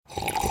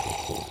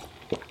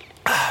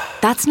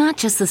That's not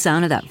just the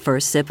sound of that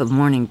first sip of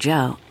Morning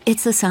Joe.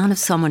 It's the sound of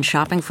someone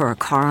shopping for a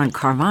car on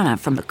Carvana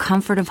from the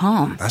comfort of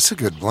home. That's a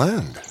good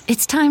blend.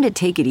 It's time to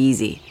take it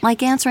easy,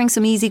 like answering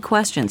some easy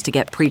questions to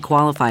get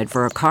pre-qualified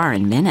for a car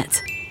in minutes.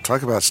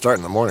 Talk about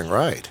starting the morning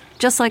right.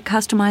 Just like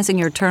customizing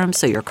your terms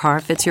so your car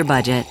fits your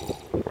budget.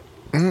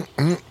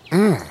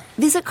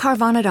 Visit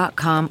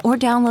Carvana.com or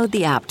download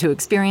the app to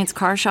experience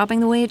car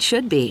shopping the way it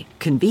should be.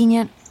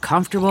 Convenient,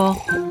 comfortable.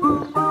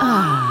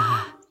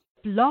 Ah.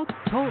 Blog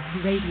Talk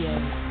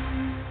Radio.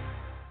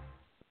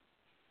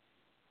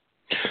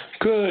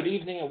 Good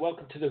evening and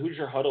welcome to the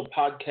Hoosier Huddle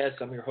podcast.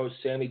 I'm your host,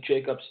 Sammy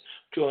Jacobs.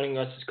 Joining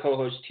us is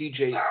co-host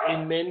TJ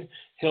Inman.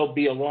 He'll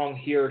be along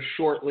here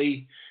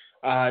shortly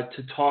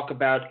to talk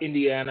about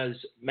Indiana's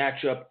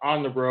matchup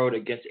on the road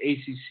against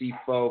ACC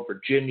foe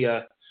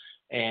Virginia.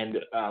 And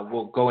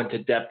we'll go into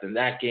depth in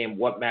that game,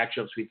 what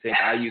matchups we think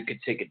IU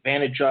could take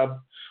advantage of,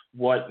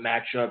 what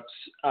matchups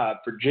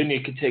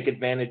Virginia could take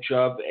advantage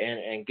of,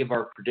 and give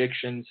our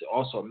predictions.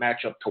 Also a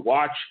matchup to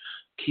watch,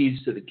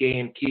 keys to the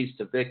game, keys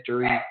to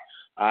victory.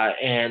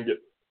 And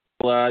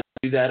we'll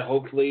do that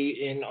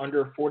hopefully in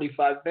under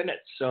 45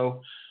 minutes.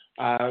 So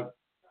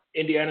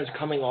Indiana's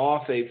coming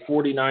off a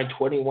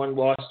 49-21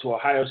 loss to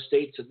Ohio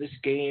State. So this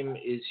game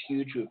is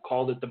huge. We've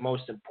called it the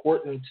most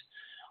important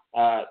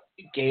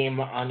game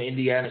on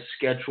Indiana's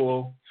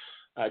schedule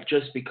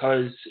just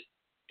because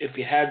if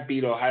you had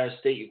beat Ohio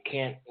State, you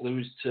can't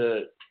lose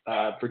to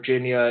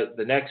Virginia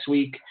the next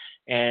week.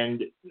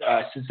 And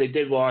since they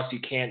did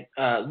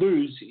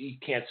lose, you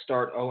can't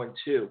start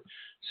 0-2.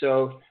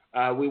 So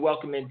we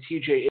welcome in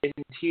TJ.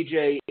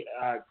 TJ,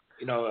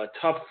 a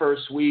tough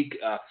first week,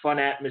 fun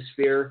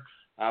atmosphere,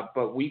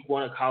 but week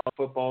one of college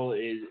football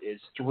is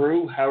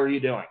through. How are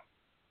you doing?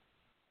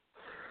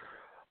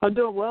 I'm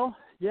doing well.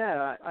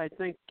 Yeah, I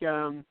think,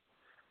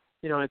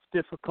 it's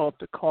difficult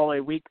to call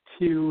a week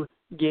two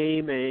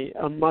game a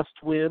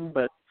must-win,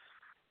 but,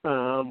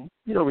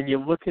 when you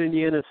look at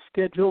Indiana's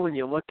schedule and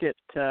you look at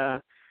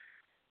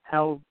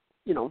how,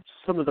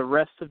 some of the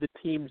rest of the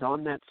teams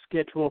on that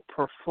schedule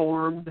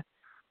performed,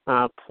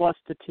 plus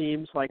the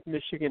teams like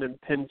Michigan and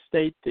Penn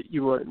State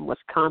and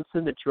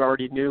Wisconsin that you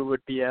already knew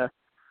would be a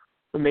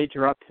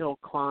major uphill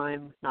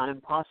climb, not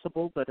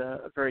impossible, but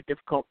a very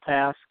difficult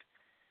task.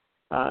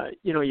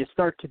 You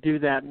start to do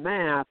that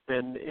math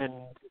and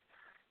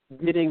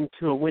getting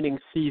to a winning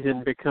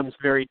season becomes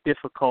very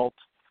difficult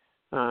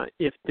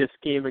if this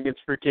game against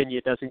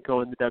Virginia doesn't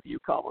go in the W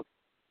column.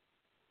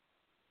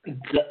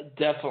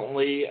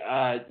 Definitely.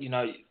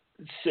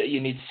 You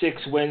need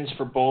 6 wins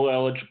for bowl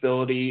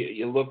eligibility.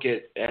 You look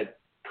at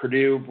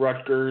Purdue,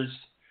 Rutgers,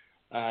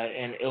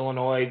 and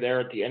Illinois there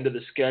at the end of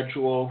the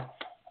schedule.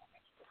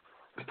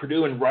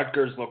 Purdue and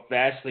Rutgers look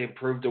vastly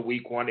improved to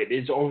week one. It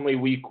is only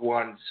week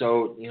one.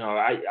 So,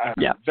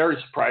 I'm very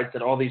surprised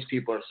that all these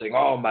people are saying,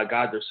 oh, my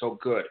God, they're so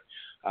good.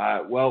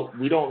 Well,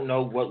 we don't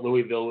know what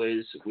Louisville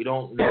is. We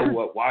don't know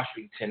what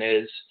Washington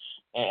is.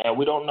 And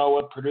we don't know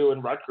what Purdue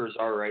and Rutgers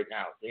are right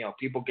now.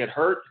 People get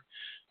hurt.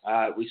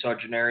 We saw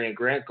Janarian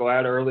Grant go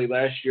out early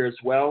last year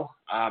as well.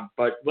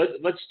 But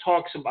let's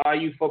talk some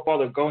IU football.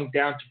 They're going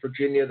down to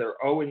Virginia. They're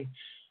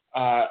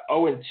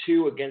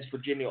 0-2 against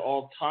Virginia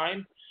all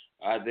time.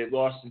 They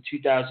lost in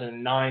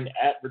 2009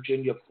 at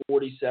Virginia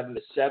 47-7.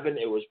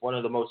 It was one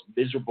of the most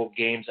miserable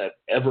games I've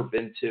ever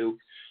been to.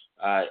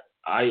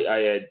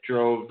 I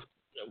drove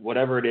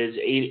whatever it is,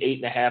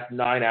 8.5,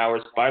 9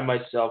 hours by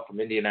myself from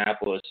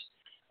Indianapolis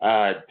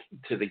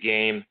to the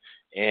game,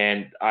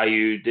 and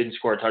IU didn't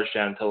score a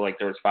touchdown until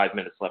there was 5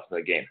 minutes left in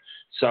the game.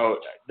 So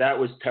that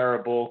was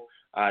terrible.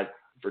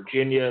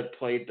 Virginia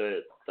played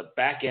the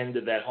back end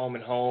of that home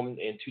and home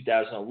in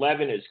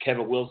 2011. It was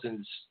Kevin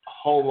Wilson's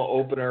home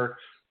opener.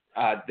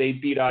 They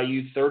beat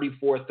IU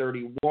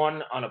 34-31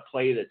 on a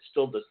play that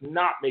still does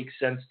not make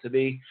sense to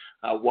me.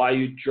 Why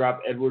you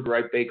drop Edward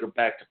Wright Baker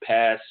back to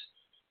pass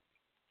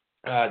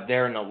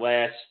there in the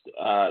last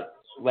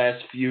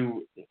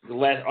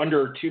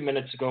under 2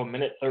 minutes ago,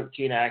 minute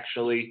 13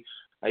 actually.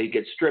 You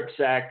get strip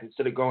sacked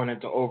instead of going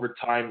into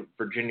overtime.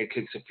 Virginia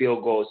kicks a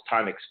field goal as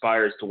time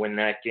expires to win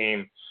that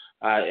game,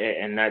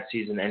 and that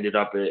season ended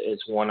up as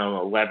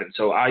 1-11.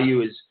 So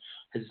IU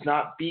has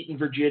not beaten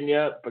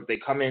Virginia, but they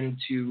come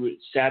into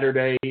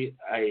Saturday.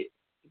 I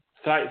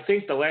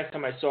think the last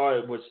time I saw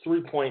it was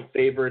 3-point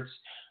favorites.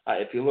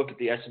 If you look at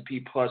the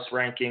S&P Plus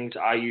rankings,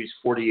 IU's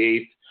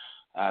 48th.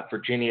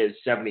 Virginia is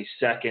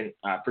 72nd.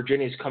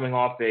 Virginia is coming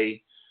off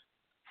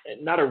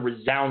not a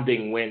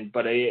resounding win,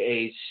 but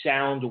a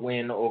sound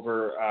win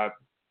over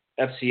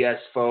FCS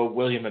foe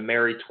William &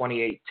 Mary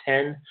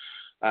 28-10.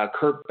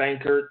 Kurt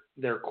Benkert,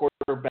 their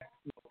quarterback,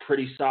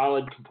 pretty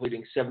solid,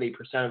 completing 70%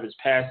 of his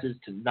passes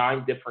to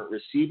 9 different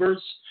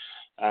receivers.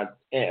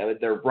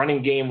 Their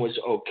running game was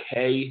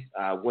okay,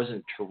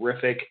 wasn't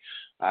terrific.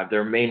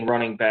 Their main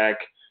running back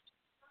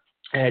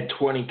had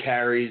 20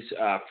 carries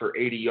for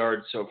 80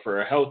 yards. So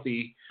for a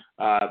healthy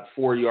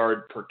 4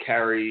 yard per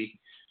carry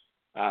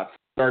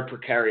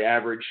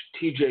average,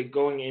 TJ,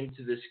 going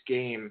into this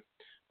game,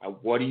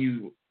 what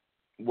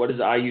does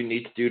IU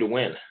need to do to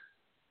win?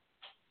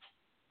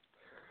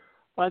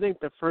 Well, I think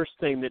the first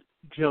thing that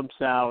jumps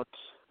out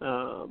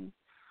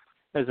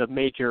as a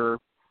major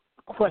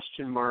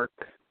question mark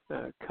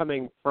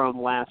coming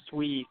from last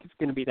week is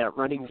going to be that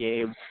running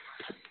game.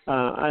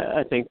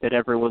 I think that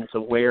everyone's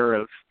aware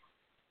of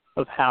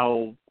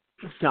how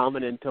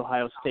dominant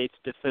Ohio State's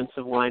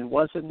defensive line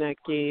was in that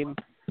game.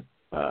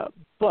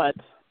 But,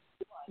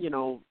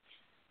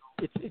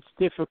 it's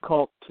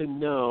difficult to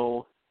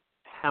know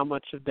how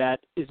much of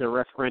that is a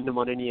referendum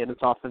on Indiana's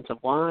offensive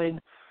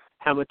line,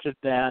 how much of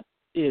that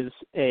is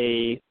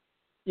how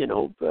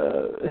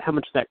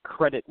much that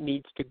credit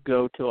needs to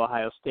go to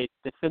Ohio State's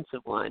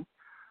defensive line.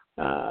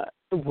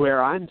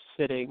 Where I'm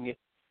sitting,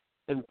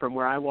 and from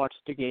where I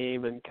watched the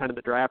game and kind of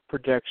the draft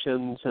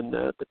projections and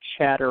the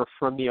chatter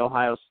from the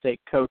Ohio State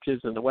coaches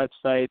and the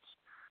websites,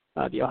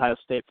 the Ohio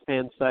State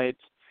fan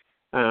sites,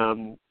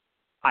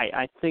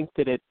 I think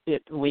that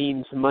it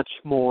leans much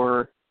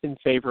more in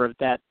favor of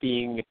that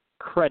being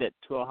credit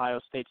to Ohio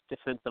State's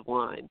defensive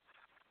line.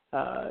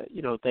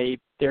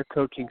 Their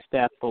coaching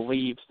staff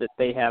believes that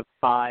they have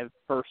 5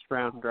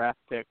 first-round draft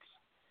picks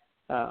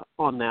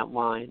on that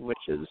line,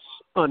 which is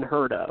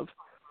unheard of.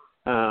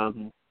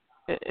 And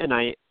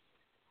I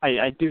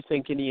do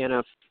think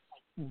Indiana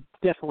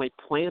definitely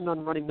planned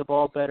on running the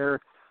ball better,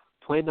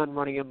 planned on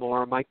running it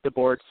more. Mike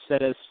DeBoer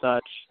said as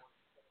such,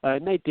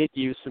 and they did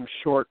use some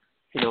short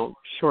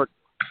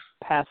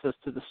passes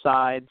to the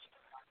sides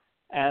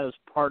as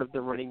part of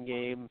the running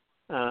game,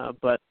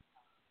 but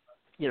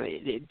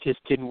it just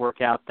didn't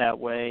work out that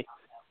way.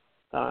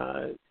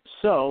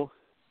 So,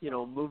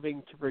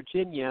 moving to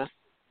Virginia,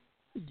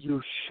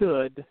 you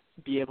should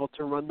be able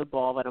to run the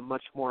ball at a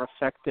much more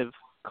effective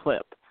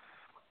clip.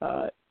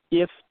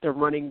 If the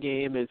running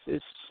game is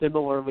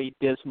similarly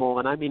dismal,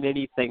 and I mean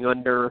anything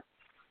under,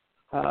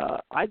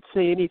 I'd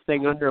say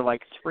anything under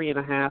like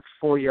 3.5,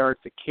 4 yards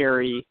a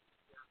carry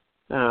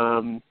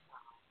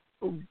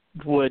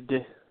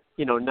would,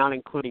 not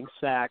including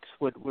sacks,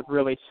 would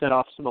really set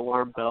off some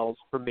alarm bells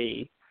for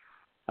me.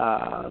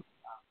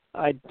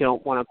 I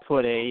don't want to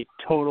put a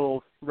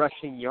total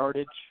rushing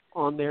yardage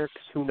on there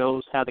because who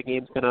knows how the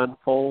game's going to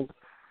unfold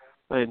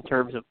in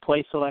terms of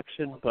play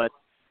selection, but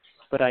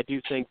I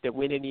do think that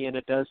when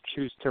Indiana does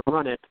choose to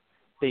run it,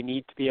 they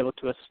need to be able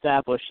to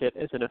establish it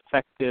as an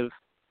effective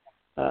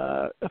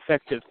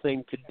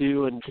thing to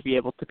do and to be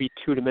able to be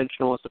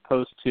two-dimensional as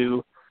opposed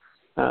to,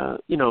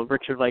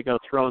 Richard Lego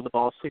throwing the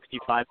ball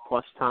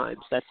 65-plus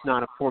times. That's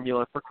not a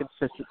formula for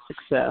consistent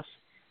success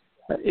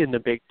in the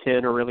Big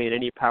Ten or really in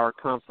any power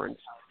conference.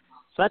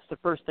 So that's the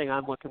first thing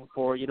I'm looking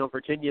for.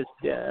 Virginia's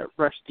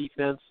rush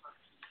defense,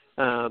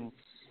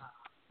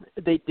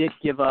 they did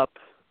give up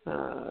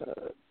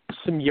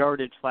some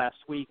yardage last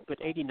week, but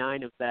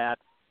 89 of that,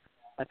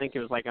 I think it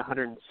was like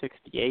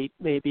 168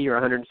 maybe or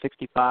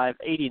 165,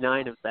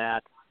 89 of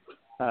that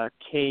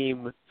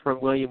came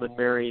from William &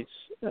 Mary's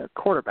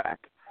quarterback.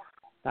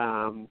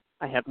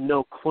 I have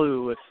no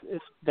clue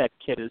if that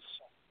kid is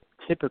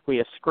typically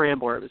a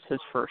scrambler. It was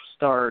his first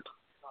start.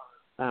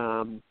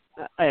 I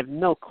have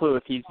no clue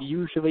if he's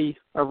usually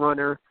a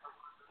runner.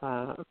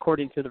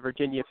 According to the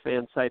Virginia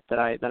fan site that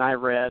I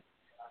read,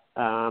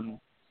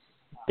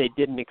 they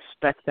didn't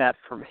expect that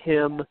from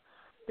him.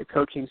 The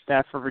coaching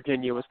staff for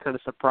Virginia was kind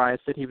of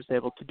surprised that he was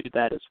able to do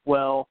that as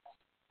well.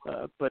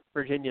 But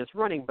Virginia's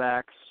running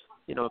backs,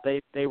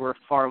 they were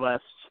far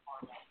less.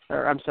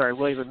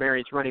 William &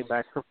 Mary's running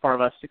backs were far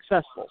less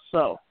successful.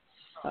 So,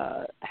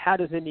 how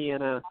does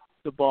Indiana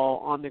the ball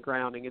on the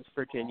ground against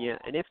Virginia?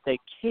 And if they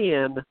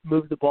can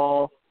move the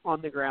ball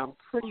on the ground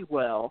pretty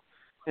well,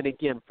 and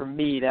again, for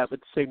me, that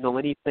would signal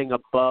anything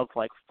above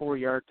like 4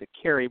 yards a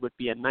carry would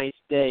be a nice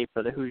day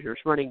for the Hoosiers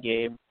running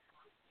game.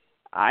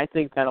 I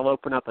think that'll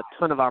open up a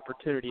ton of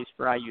opportunities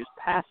for IU's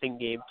passing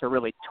game to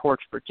really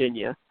torch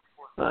Virginia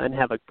and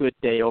have a good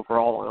day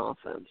overall on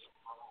offense.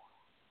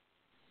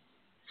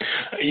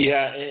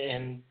 Yeah,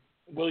 and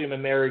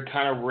William & Mary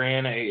kind of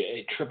ran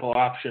a triple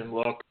option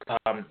look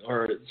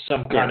or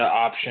some kind of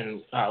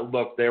option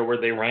look there where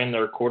they ran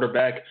their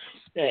quarterback.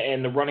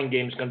 And the running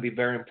game is going to be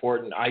very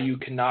important. IU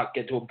cannot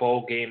get to a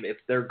bowl game if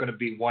they're going to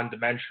be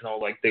one-dimensional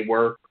like they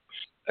were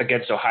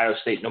against Ohio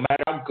State. No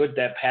matter how good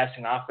that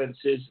passing offense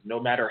is,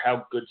 no matter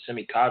how good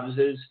Simi Cobbs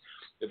is,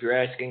 if you're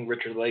asking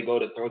Richard Lego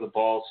to throw the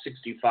ball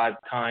 65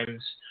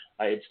 times,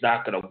 it's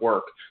not going to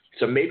work.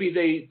 So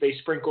maybe they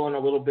sprinkle in a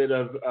little bit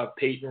of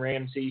Peyton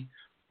Ramsey.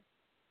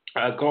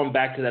 Going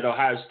back to that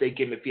Ohio State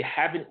game, if you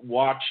haven't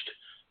watched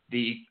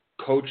the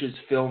coach's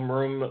film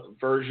room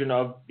version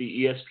of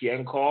the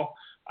ESPN call,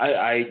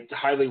 I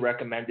highly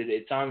recommend it.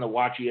 It's on the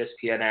Watch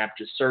ESPN app.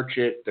 Just search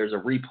it. There's a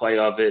replay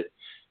of it.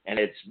 And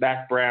it's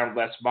Mac Brown,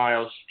 Les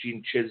Miles,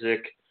 Gene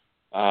Chizik,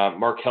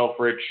 Mark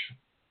Helfrich.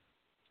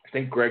 I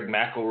think Greg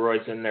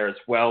McElroy's in there as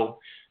well.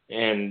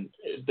 And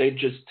they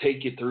just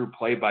take you through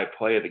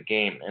play-by-play of the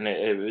game. And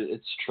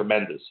it's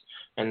tremendous.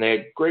 And they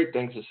had great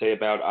things to say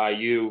about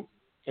IU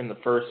in the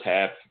first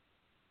half.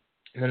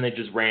 And then they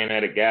just ran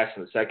out of gas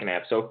in the second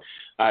half. So,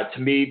 to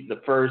me,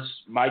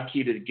 my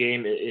key to the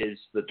game is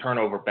the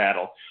turnover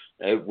battle.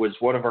 It was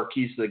one of our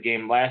keys to the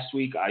game last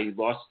week. I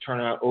lost the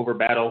turnover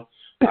battle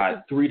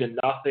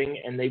 3-0,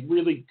 and they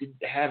really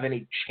didn't have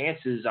any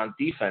chances on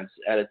defense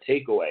at a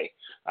takeaway.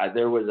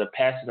 There was a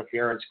pass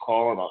interference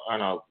call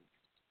on a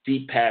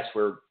deep pass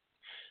where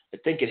I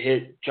think it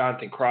hit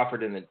Jonathan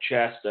Crawford in the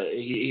chest.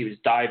 He was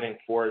diving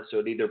for it, so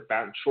it either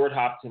short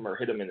hopped him or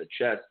hit him in the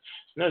chest.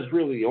 And that was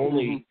really the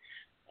only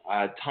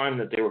time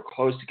that they were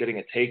close to getting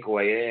a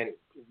takeaway. And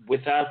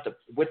with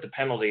the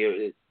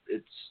penalty,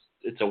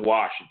 it's a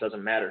wash. It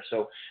doesn't matter.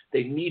 So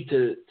they need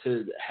to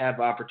have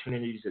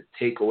opportunities at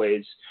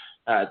takeaways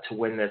to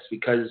win this,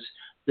 because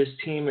this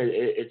team,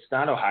 it's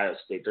not Ohio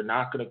State. They're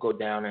not going to go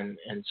down and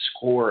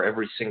score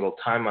every single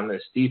time on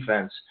this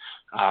defense.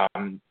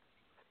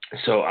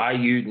 So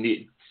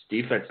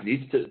defense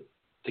needs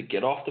to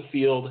get off the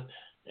field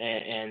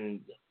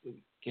and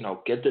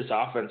get this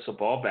offense the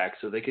ball back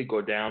so they could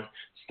go down,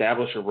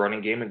 establish a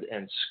running game,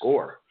 and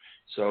score.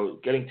 So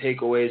getting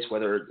takeaways,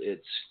 whether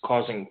it's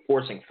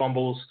forcing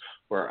fumbles,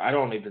 where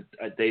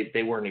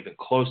they weren't even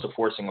close to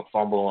forcing a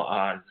fumble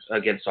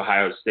against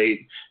Ohio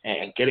State,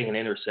 and getting an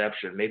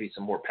interception, maybe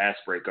some more pass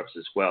breakups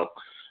as well,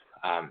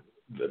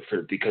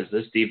 because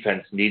this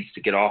defense needs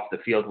to get off the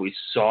field. We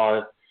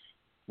saw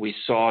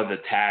the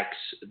tax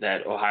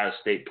that Ohio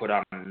State put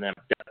on them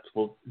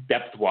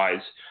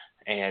depth-wise,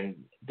 and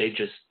this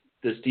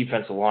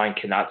defensive line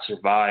cannot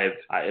survive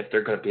if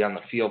they're going to be on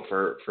the field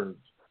for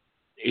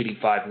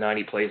 85,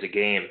 90 plays a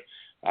game,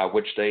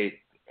 which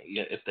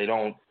if they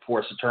don't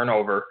force a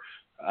turnover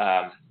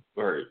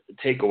or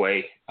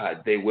takeaway,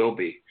 they will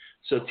be.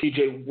 So,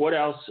 TJ,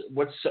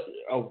 what's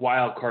a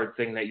wild card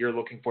thing that you're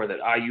looking for that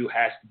IU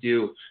has to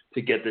do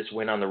to get this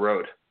win on the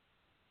road?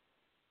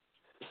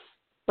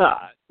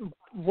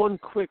 One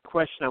quick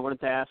question I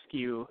wanted to ask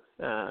you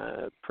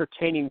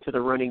pertaining to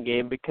the running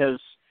game, because,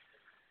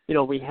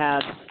 we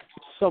had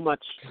so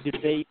much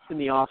debate in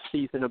the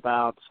offseason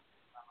about,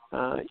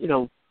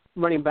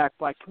 running back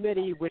by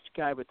committee, which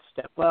guy would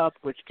step up,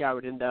 which guy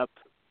would end up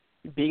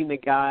being the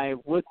guy.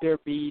 Would there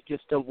be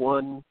just a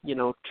one,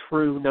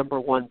 true number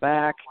one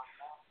back?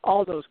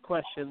 All those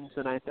questions,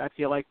 and I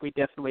feel like we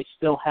definitely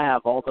still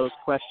have all those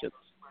questions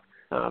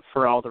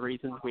for all the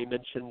reasons we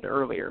mentioned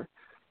earlier.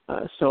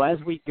 So as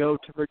we go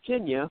to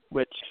Virginia,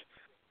 which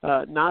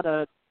not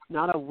a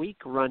weak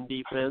run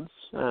defense,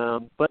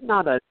 but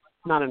not an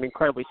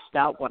incredibly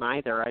stout one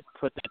either. I'd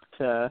put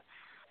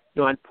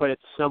it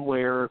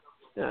somewhere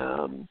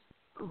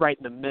right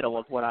in the middle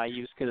of what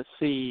IU's going to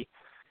see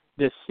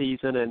this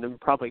season, and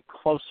probably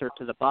closer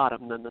to the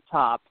bottom than the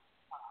top,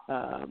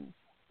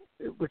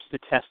 which is a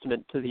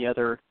testament to the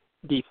other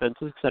defenses,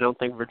 because I don't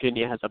think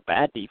Virginia has a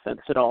bad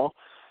defense at all.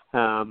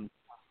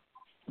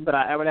 But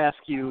I would ask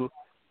you,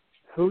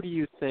 who do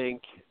you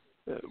think,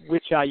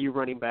 which IU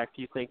running back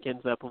do you think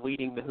ends up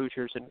leading the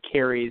Hoosiers in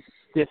carries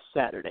this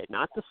Saturday?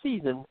 Not the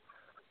season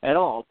at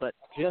all, but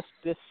just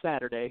this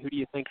Saturday. Who do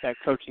you think that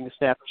coaching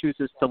staff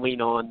chooses to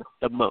lean on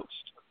the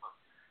most?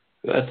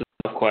 That's a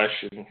tough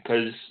question,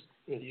 because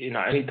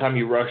anytime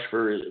you rush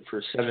for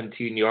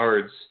 17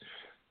 yards,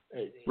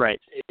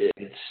 right,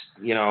 it's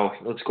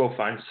let's go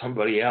find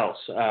somebody else.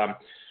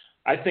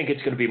 I think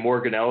it's going to be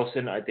Morgan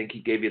Ellison. I think he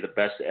gave you the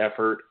best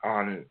effort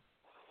on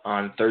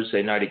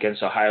Thursday night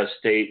against Ohio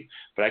State,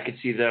 but I could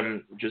see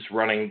them just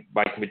running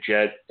Mike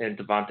Majette and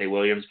Devontae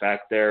Williams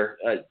back there,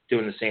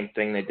 doing the same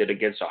thing they did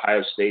against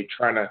Ohio State,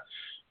 trying to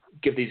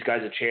give these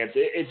guys a chance.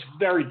 It's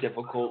very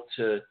difficult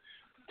to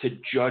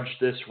judge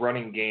this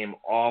running game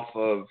off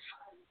of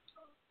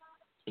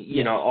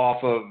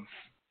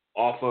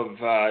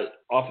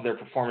their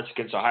performance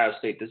against Ohio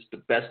State. This is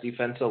the best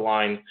defensive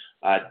line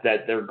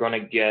that they're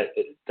going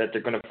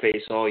to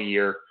face all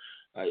year.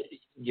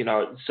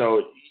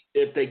 So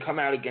if they come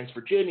out against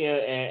Virginia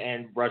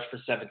and rush for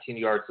 17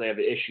 yards, they have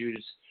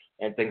issues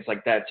and things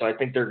like that. So I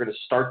think they're going to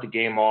start the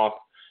game off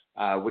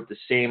with the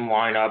same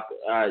lineup,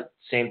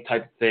 same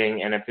type of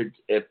thing. And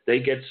if they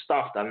get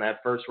stuffed on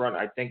that first run,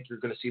 I think you're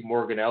going to see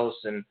Morgan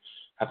Ellison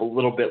have a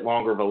little bit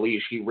longer of a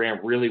leash. He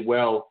ran really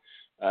well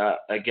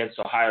against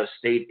Ohio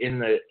State in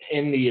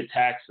the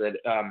attempts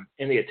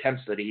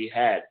that he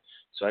had.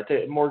 So I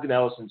think Morgan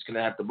Ellison's going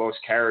to have the most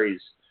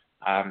carries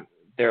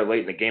there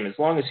late in the game. As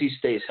long as he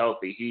stays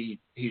healthy,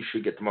 he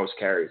should get the most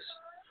carries.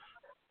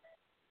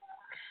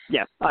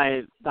 Yeah,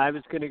 I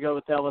was going to go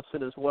with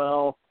Ellison as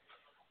well.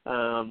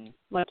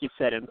 Like you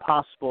said,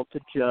 impossible to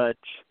judge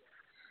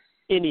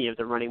any of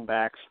the running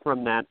backs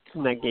from that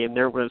game.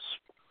 There was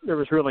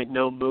really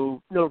no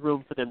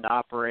room for them to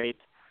operate,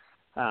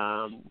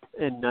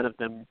 and none of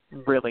them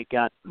really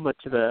got much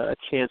of a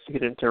chance to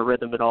get into a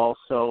rhythm at all.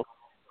 So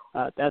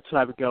that's what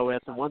I would go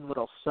with. And one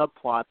little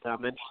subplot that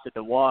I'm interested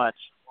to watch: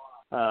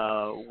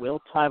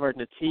 will Tyler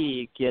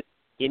Natee get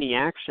any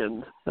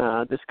action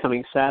this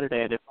coming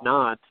Saturday? And if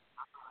not,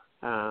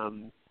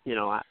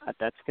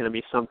 that's going to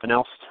be something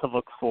else to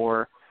look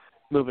for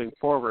moving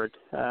forward.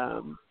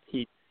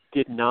 He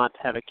did not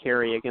have a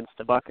carry against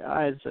the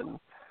Buckeyes, and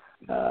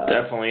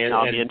definitely,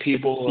 and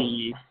people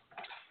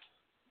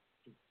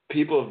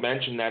have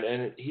mentioned that,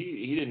 and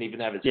he didn't even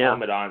have his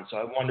helmet on, so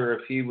I wonder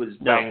if he was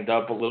banged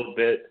up a little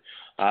bit.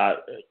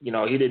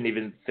 He didn't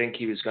even think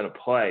he was going to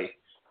play.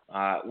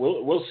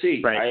 We'll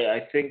see. Right.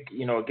 I think,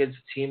 against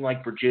a team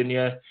like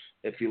Virginia,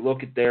 if you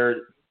look at their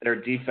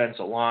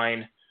defensive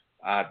line,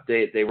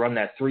 they run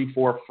that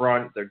 3-4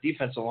 front. Their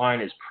defensive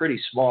line is pretty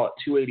small at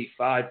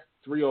 285,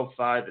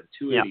 305, and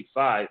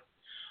 285.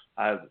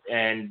 Yep.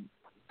 And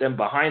then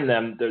behind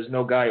them, there's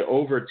no guy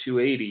over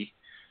 280.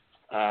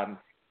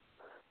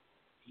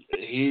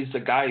 He's the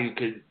guy who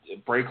could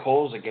break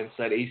holes against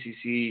that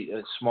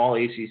small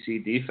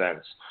ACC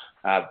defense.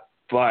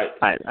 But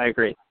I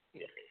agree.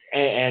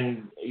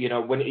 And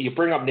when you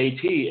bring up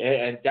Nate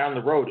and down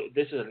the road,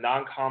 this is a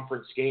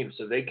non-conference game,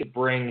 so they could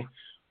bring,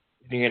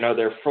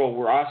 their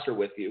full roster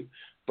with you.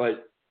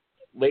 But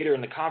later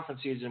in the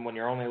conference season, when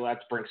you're only allowed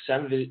to bring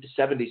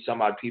 70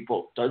 some odd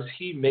people, does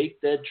he make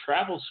that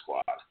travel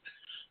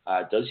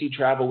squad? Does he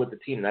travel with the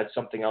team? That's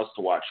something else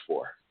to watch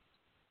for.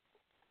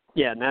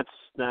 Yeah,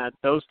 and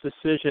those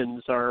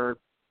decisions are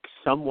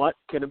somewhat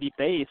going to be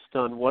based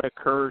on what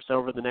occurs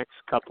over the next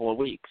couple of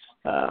weeks.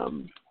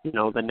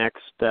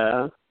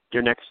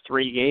 Your next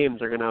 3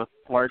 games are going to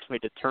largely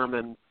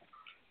determine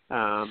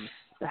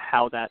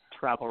how that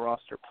travel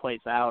roster plays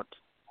out.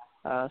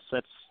 So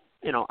it's,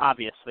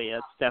 obviously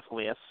it's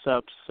definitely a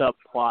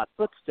subplot,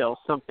 but still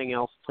something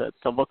else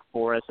to look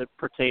for as it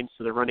pertains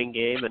to the running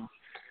game and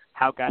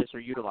how guys are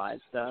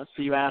utilized. So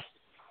you asked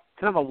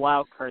kind of a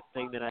wild card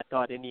thing that I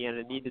thought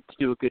Indiana needed to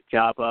do a good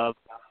job of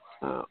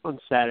on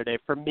Saturday.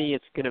 For me,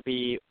 it's going to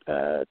be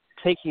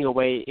taking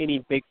away any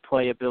big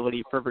play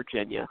ability for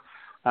Virginia.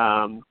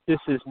 This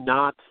is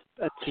not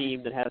a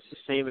team that has the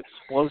same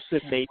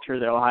explosive nature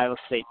that Ohio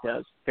State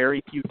does.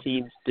 Very few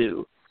teams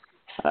do.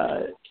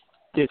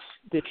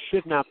 This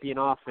should not be an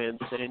offense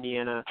that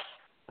Indiana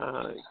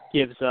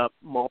gives up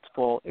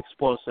multiple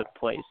explosive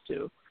plays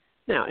to.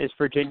 Now, is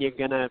Virginia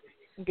gonna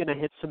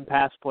hit some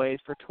pass plays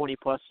for 20+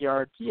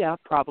 yards? Yeah,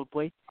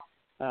 probably.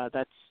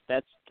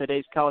 That's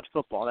today's college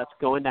football. That's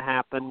going to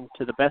happen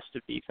to the best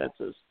of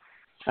defenses.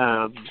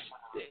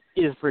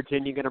 Is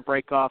Virginia going to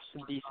break off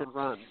some decent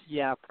runs?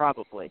 Yeah,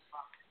 probably.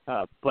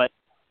 But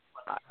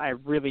I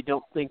really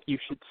don't think you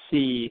should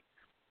see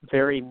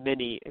very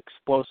many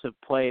explosive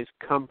plays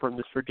come from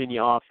this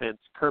Virginia offense.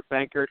 Kurt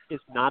Bankert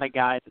is not a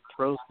guy that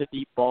throws the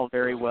deep ball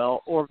very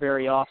well or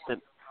very often.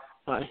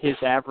 His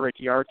average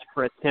yards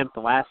per attempt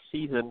last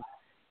season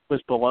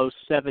was below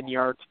 7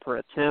 yards per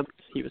attempt.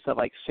 He was at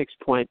like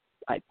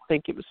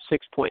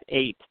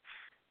 6.8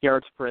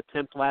 yards per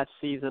attempt last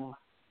season.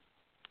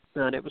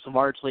 And it was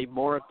largely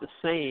more of the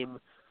same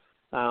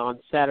on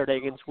Saturday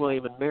against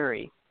William and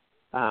Mary.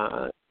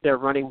 Their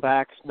running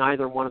backs,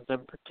 neither one of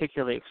them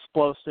particularly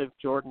explosive,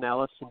 Jordan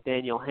Ellis and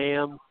Daniel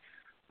Ham.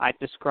 I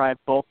describe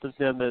both of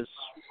them as,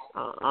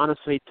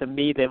 honestly, to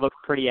me, they looked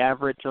pretty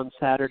average on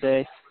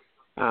Saturday.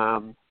 I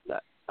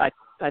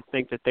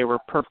think that they were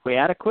perfectly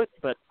adequate,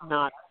 but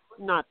not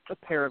a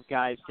pair of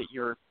guys that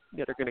are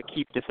going to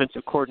keep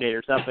defensive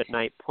coordinators up at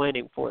night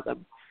planning for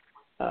them.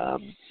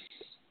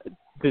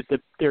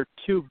 Their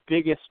 2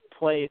 biggest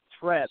play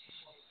threats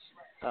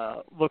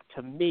look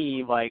to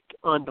me like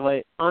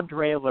Andre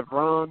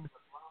LeBron,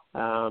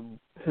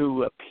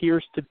 who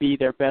appears to be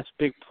their best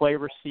big play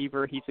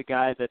receiver. He's a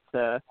guy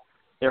that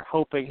they're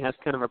hoping has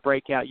kind of a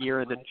breakout year,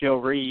 and then Joe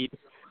Reed,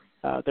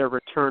 their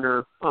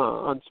returner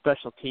on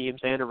special teams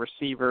and a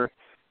receiver.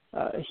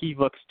 He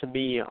looks to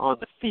me on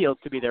the field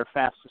to be their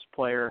fastest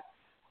player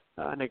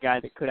and a guy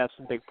that could have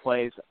some big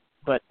plays.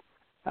 But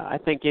I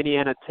think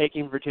Indiana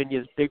taking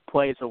Virginia's big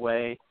plays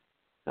away,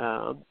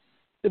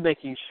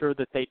 making sure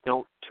that they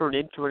don't turn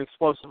into an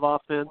explosive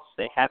offense.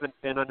 They haven't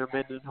been under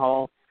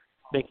Mendenhall.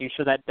 Making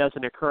sure that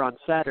doesn't occur on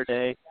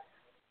Saturday.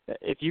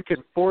 If you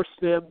can force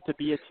them to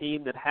be a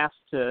team that has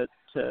to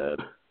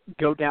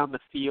go down the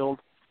field,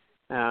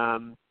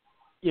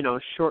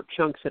 short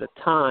chunks at a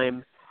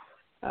time,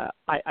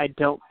 I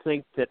don't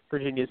think that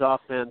Virginia's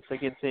offense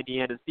against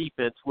Indiana's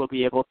defense will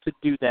be able to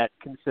do that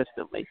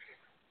consistently.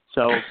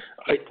 So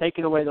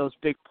taking away those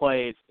big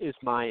plays is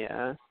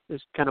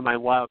kind of my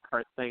wild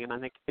card thing, and I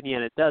think if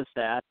Indiana does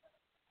that,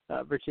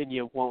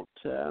 Virginia won't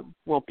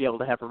be able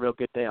to have a real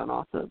good day on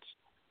offense.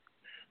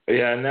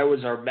 Yeah, and that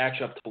was our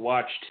matchup to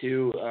watch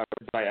too.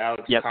 By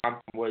Alex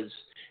Compton was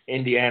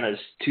Indiana's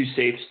 2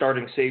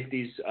 starting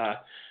safeties,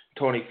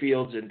 Tony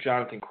Fields and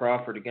Jonathan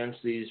Crawford,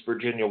 against these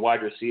Virginia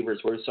wide receivers,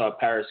 where we saw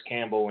Paris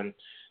Campbell and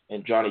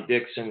Johnny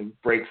Dixon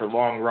break for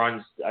long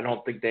runs. I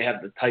don't think they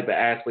have the type of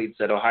athletes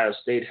that Ohio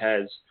State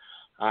has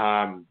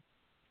on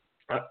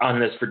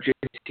this Virginia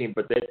team,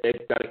 but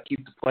they've got to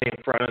keep the play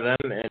in front of them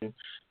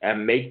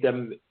and make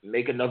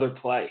another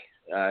play.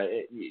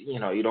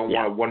 You don't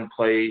want a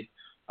one-play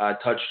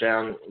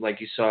touchdown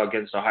like you saw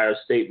against Ohio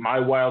State. My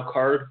wild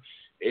card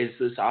is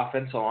this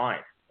offensive line.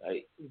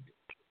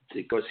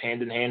 It goes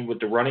hand in hand with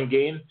the running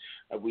game.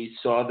 We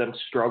saw them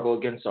struggle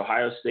against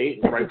Ohio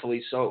State, and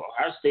rightfully so.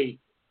 Ohio State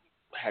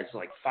has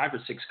like 5 or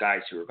 6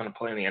 guys who are going to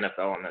play in the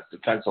NFL on that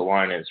defensive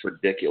line, and it's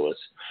ridiculous.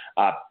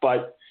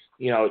 But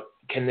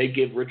can they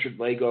give Richard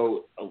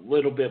Lago a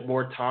little bit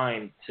more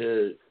time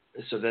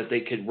so that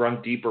they could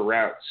run deeper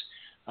routes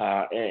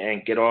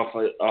and get off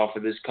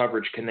of this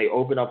coverage? Can they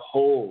open up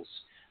holes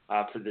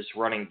for this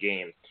running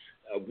game?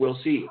 we'll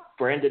see.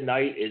 Brandon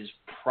Knight is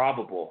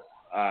probable.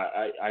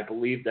 I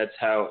believe that's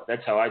how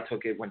I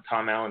took it when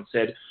Tom Allen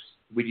said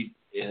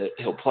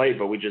he'll play,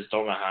 but we just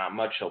don't know how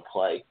much he'll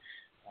play.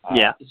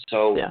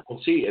 So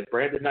we'll see if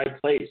Brandon Knight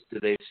plays. Do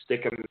they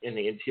stick him in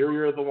the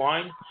interior of the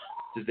line?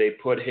 Do they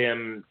put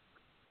him?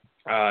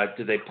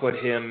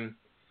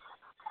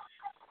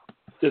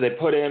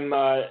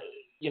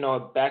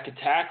 Back at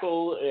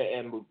tackle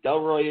and move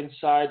Delroy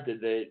inside?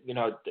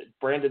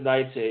 Brandon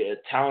Knight's a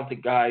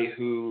talented guy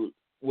who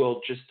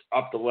will just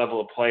up the level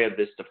of play of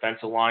this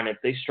defensive line. If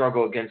they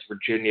struggle against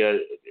Virginia,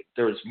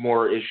 there's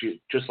more issues,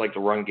 just like the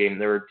run game.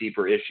 There are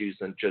deeper issues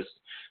than just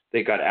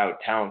they got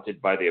out-talented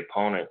by the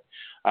opponent.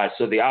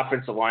 So the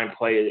offensive line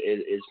play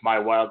is my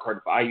wild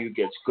card. If IU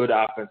gets good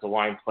offensive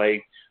line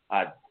play,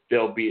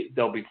 they'll be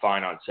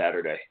fine on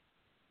Saturday.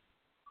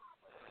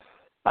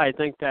 I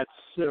think that's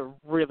a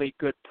really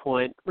good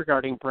point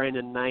regarding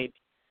Brandon Knight.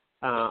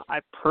 I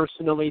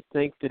personally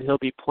think that he'll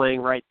be playing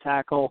right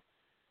tackle.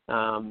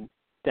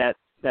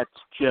 That's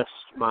just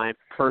my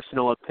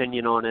personal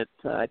opinion on it.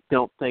 I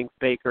don't think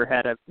Baker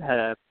had a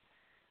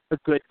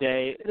good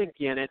day. And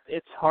again,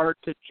 it's hard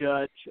to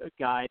judge a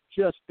guy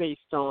just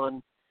based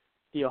on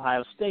the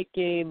Ohio State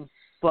game.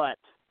 But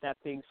that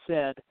being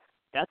said,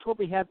 that's what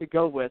we have to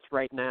go with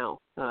right now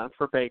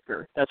for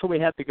Baker. That's what we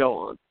have to go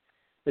on,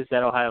 is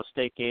that Ohio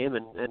State game.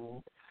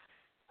 And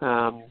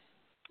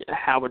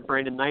how would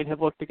Brandon Knight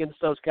have looked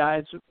against those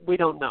guys? We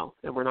don't know,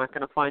 and we're not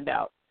going to find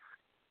out.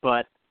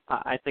 But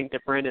I think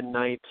that Brandon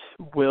Knight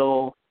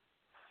will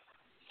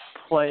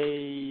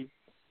play,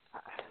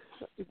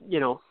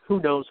 who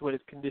knows what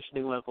his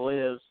conditioning level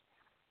is.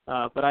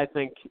 But I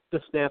think the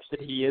snaps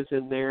that he is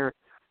in there,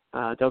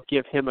 they'll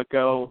give him a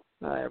go,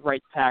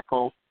 right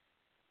tackle.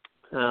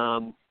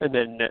 And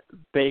then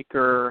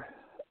Baker,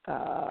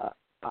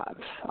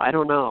 I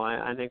don't know.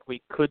 I think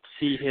we could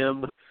see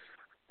him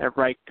at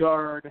right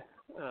guard.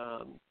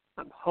 I'm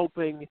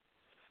hoping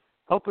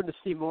to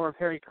see more of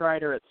Harry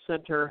Kreider at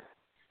center.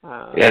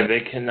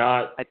 They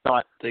cannot. I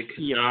thought they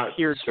he cannot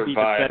appeared to be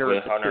the survive better with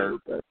of the Hunter. two,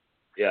 but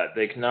Yeah,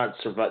 they cannot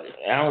survive.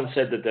 Allen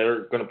said that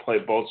they're going to play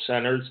both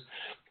centers,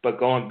 but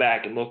going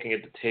back and looking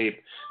at the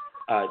tape,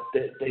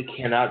 they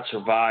cannot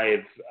survive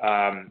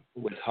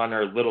with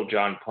Hunter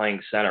Littlejohn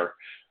playing center.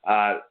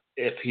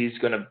 If he's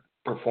going to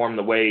perform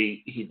the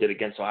way he did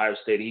against Ohio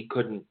State, he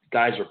couldn't.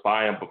 Guys were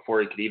by him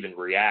before he could even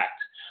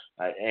react,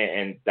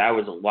 and that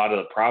was a lot of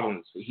the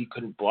problems. He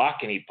couldn't block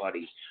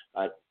anybody.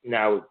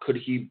 Now, could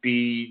he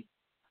be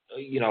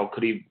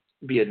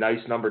a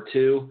nice number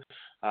two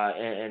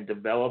and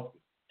develop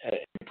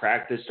and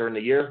practice during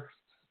the year?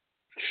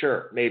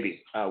 Sure,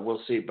 maybe.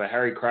 We'll see. But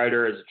Harry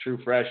Kreider, as a true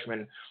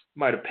freshman,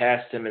 might have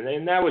passed him,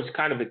 and that was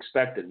kind of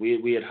expected.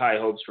 We had high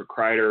hopes for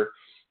Kreider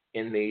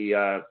in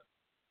the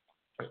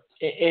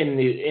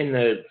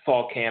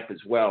fall camp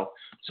as well.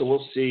 So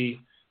we'll see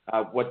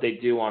what they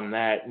do on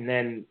that. And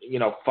then,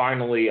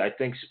 finally, I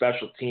think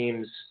special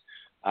teams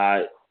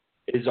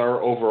is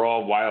our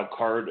overall wild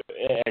card,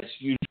 as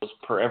usual,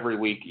 per every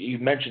week. You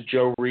mentioned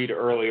Joe Reed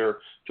earlier.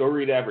 Joe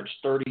Reed averaged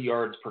 30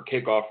 yards per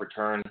kickoff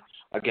return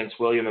against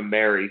William and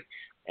Mary,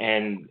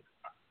 and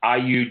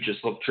IU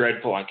just looked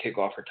dreadful on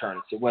kickoff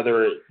returns. So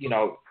whether,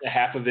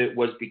 half of it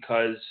was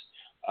because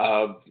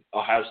of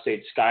Ohio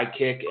State's sky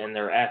kick and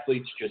their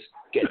athletes just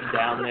getting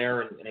down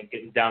there and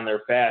getting down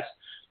there fast,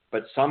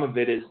 but some of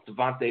it is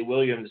Devontae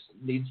Williams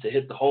needs to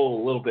hit the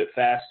hole a little bit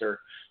faster.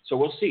 So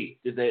we'll see.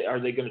 Are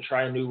they going to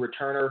try a new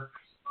returner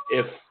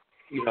if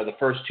the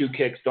first two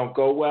kicks don't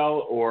go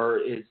well, or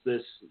is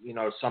this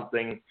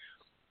something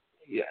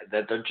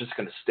that they're just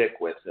going to stick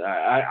with?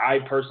 I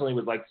personally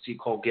would like to see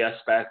Cole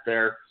Guest back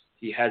there.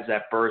 He has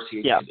that burst.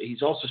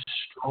 He's also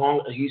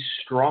strong. He's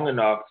strong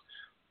enough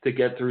to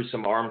get through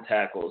some arm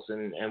tackles,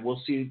 and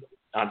we'll see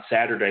on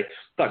Saturday. I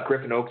thought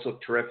Griffin Oakes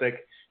looked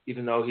terrific,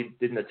 even though he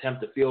didn't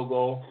attempt a field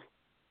goal.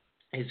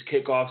 His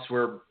kickoffs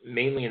were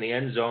mainly in the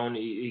end zone.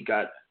 He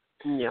got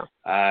 2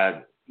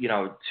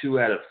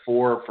 out of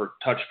 4 for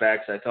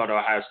touchbacks. I thought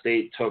Ohio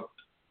State took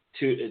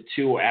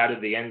two out of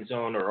the end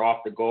zone or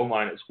off the goal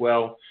line as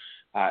well.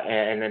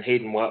 And then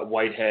Hayden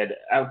Whitehead,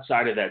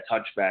 outside of that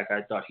touchback,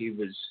 I thought he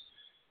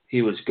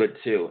was good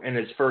too, in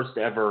his first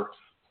ever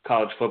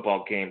college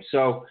football game.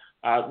 So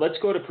let's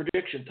go to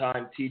prediction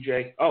time,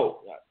 TJ.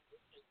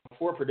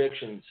 Before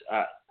predictions,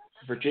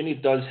 Virginia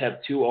does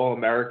have 2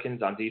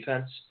 All-Americans on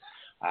defense.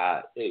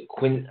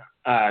 Quinn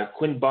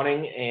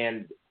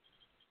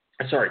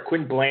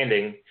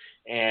Blanding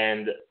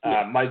and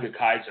Micah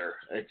Kaiser.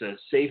 It's a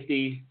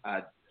safety,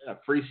 a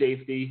free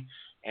safety,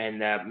 and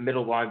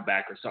middle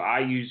linebacker. So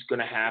IU's going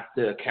to have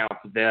to account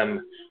for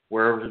them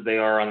wherever they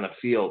are on the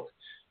field.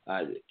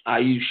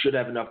 IU should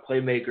have enough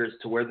playmakers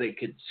to where they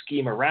could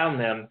scheme around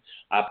them,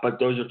 but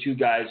those are 2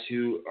 guys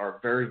who are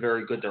very,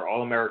 very good. They're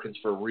All-Americans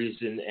for a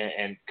reason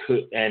and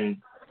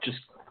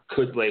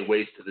could lay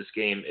waste to this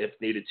game if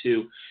needed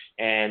to.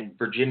 And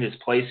Virginia's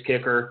place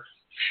kicker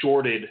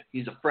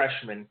he's a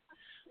freshman,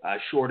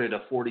 shorted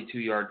a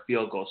 42-yard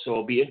field goal. So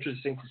it'll be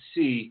interesting to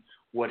see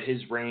what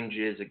his range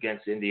is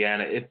against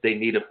Indiana if they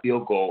need a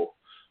field goal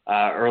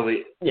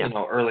early Yeah.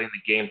 early in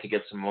the game to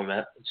get some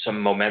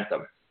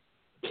momentum.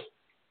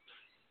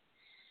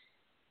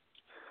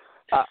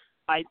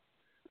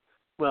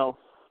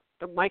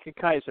 Micah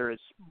Kaiser is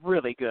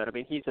really good. I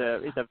mean, he's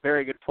a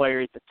very good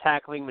player. He's a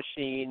tackling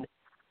machine.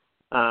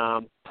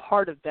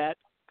 Part of that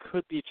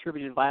could be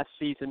attributed last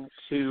season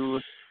to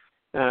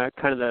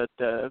kind of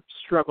the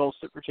struggles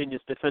that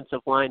Virginia's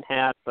defensive line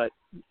had, but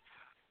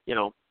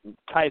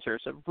Kaiser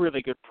is a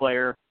really good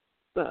player.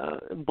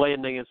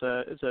 Blanding is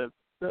a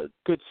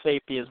good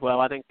safety as well.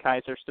 I think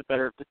Kaiser's the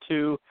better of the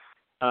two,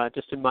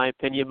 just in my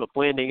opinion, but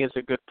Blanding is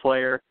a good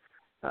player.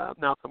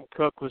 Malcolm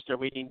Cook was their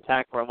leading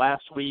tackler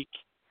last week.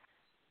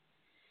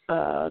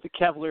 The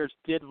Cavaliers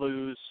did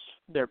lose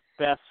their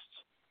best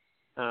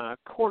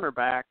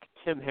cornerback,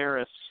 Tim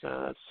Harris,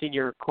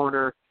 senior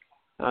corner.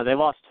 They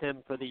lost him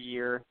for the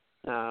year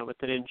with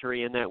an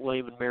injury in that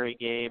William and Mary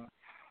game.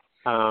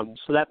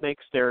 So that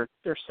makes their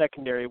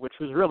secondary, which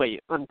was really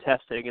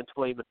untested against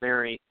William and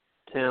Mary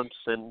attempts,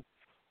 and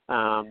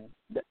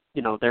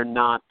they're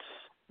not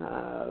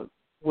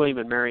William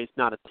and Mary's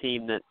not a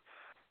team that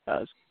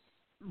is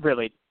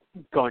really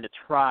going to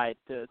try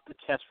to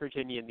test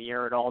Virginia in the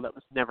air at all. That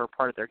was never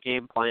part of their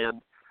game plan.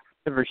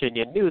 And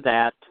Virginia knew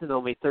that, and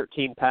only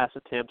 13 pass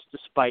attempts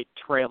despite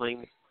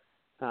trailing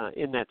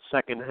in that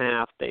second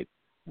half. They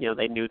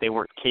knew they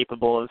weren't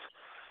capable of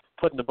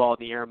putting the ball in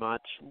the air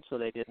much, and so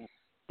they didn't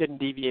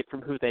deviate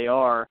from who they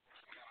are.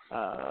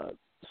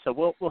 So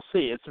we'll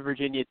see. It's a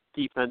Virginia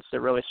defense that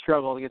really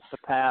struggled against the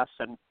pass,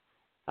 and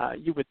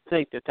you would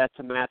think that that's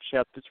a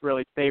matchup that's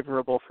really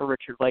favorable for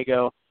Richard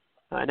Lago.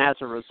 And as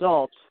a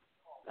result,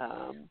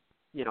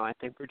 I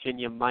think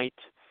Virginia might.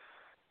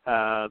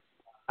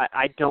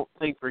 I don't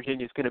think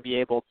Virginia is going to be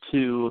able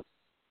to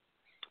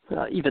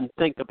even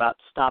think about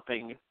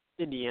stopping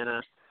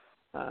Indiana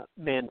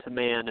man to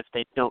man if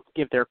they don't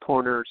give their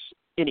corners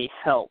any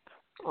help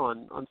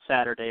on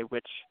Saturday,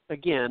 which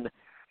again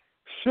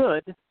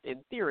should, in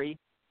theory,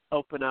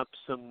 open up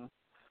some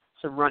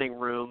running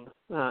room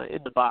in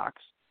the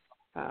box,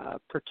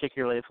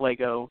 particularly if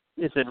Lago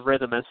is in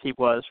rhythm as he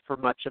was for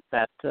much of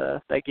that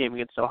game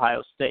against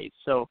Ohio State.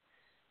 So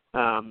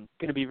going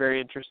to be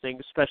very interesting.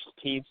 Special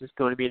teams is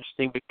going to be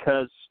interesting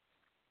because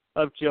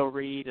of Joe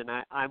Reed, and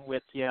I'm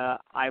with you.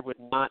 I would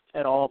not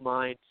at all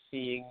mind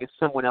seeing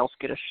someone else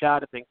get a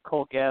shot. I think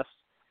Cole Guest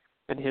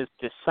and his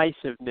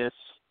decisiveness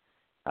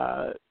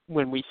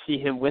when we see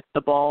him with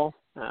the ball,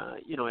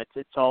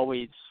 it's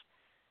always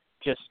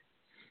just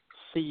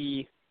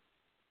see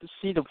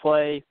the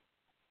play,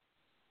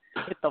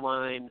 hit the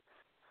line.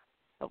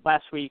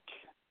 Last week,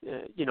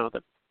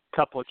 the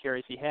couple of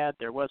carries he had,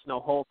 there was no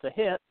hole to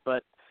hit,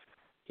 but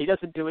he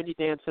doesn't do any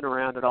dancing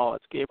around at all.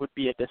 It would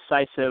be a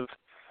decisive,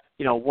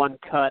 one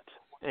cut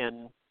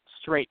and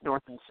straight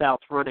north and south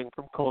running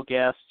from Cole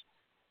Guest.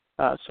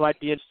 So I'd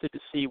be interested to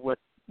see what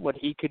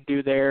he could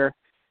do there.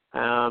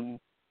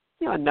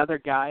 Another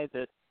guy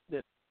that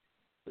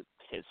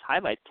his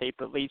highlight tape,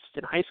 at least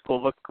in high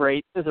school, looked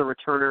great as a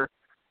returner,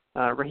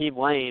 Raheem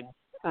Lane.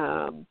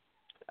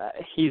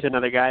 He's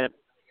another guy that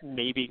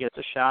maybe gets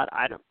a shot.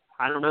 I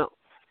don't know.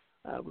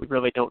 We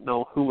really don't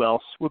know who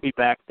else would be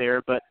back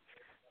there. But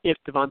if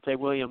Devontae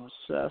Williams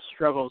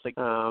struggles at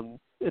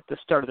the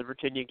start of the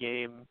Virginia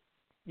game,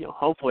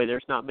 hopefully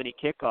there's not many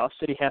kickoffs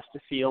that he has to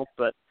field.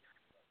 But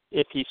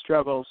if he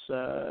struggles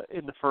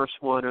in the first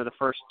one or the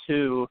first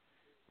two,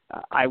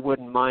 I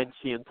wouldn't mind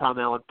seeing Tom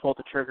Allen pull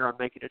the trigger on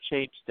making a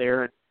change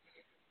there and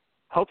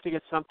hope to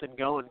get something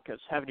going, because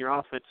having your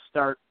offense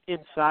start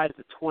inside of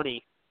the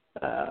 20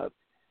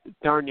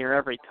 darn near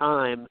every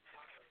time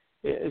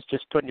is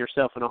just putting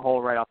yourself in a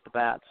hole right off the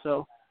bat.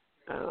 So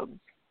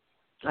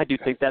I do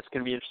think that's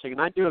going to be interesting.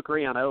 And I do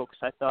agree on Oaks.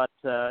 I thought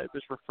it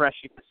was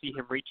refreshing to see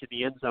him reach in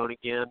the end zone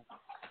again,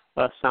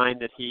 a sign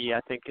that he,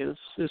 I think, is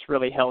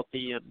really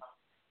healthy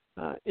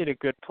and in a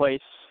good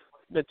place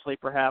mentally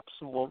perhaps.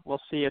 And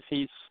we'll see if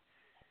he's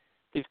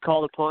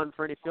called upon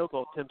for any field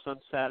goal attempts on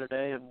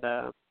Saturday. And,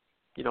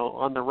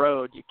 on the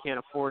road, you can't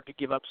afford to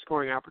give up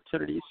scoring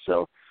opportunities.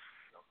 So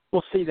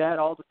we'll see that,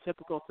 all the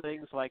typical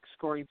things like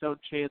scoring zone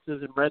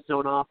chances and red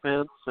zone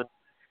offense and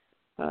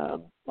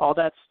all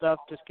that stuff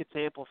just gets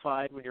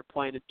amplified when you're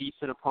playing a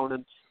decent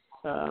opponent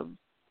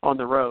on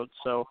the road.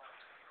 So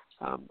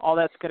all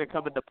that's going to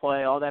come into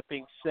play. All that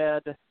being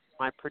said,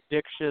 my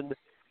prediction,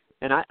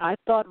 and I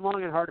thought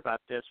long and hard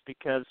about this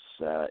because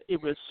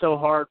it was so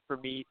hard for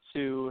me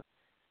to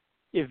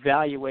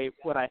evaluate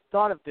what I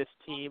thought of this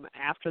team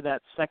after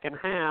that second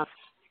half.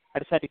 I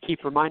just had to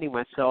keep reminding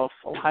myself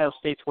Ohio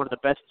State's one of the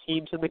best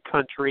teams in the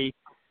country.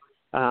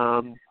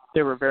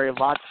 There were very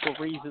logical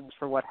reasons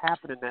for what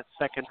happened in that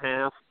second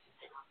half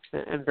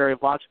and very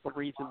logical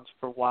reasons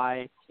for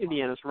why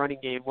Indiana's running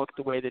game looked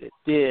the way that it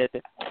did.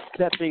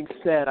 That being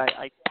said,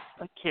 I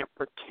can't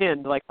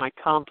pretend like my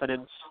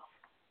confidence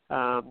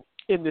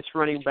in this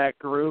running back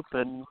group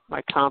and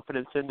my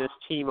confidence in this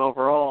team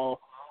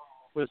overall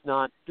was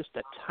not just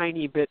a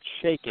tiny bit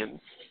shaken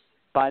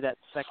by that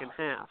second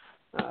half.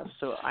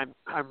 So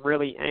I'm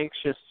really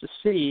anxious to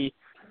see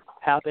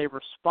how they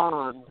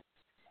respond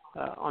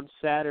on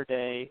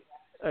Saturday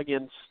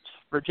against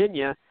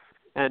Virginia.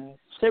 And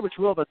say what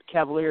you will about the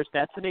Cavaliers,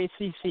 that's an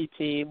ACC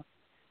team.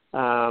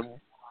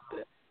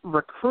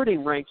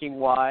 Recruiting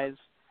ranking-wise,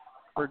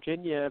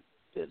 Virginia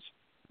is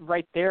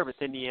right there with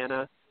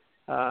Indiana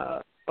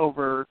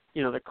over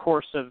the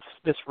course of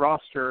this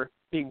roster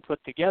being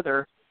put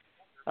together,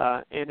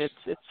 and it's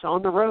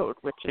on the road,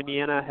 which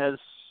Indiana has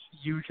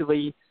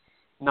usually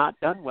not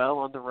done well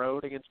on the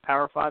road against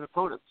Power 5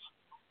 opponents.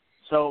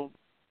 So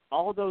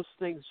all of those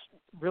things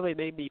really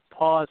made me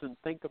pause and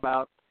think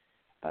about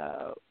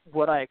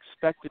what I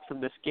expected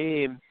from this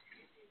game,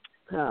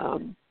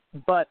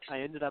 but I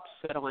ended up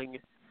settling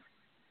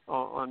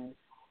on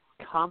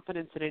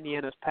confidence in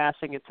Indiana's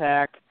passing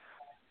attack,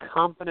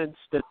 confidence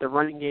that the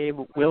running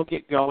game will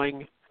get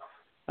going.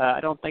 I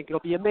don't think it'll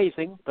be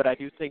amazing, but I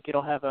do think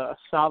it'll have a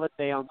solid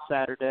day on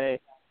Saturday.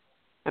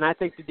 And I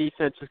think the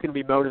defense is going to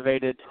be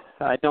motivated.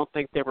 I don't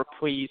think they were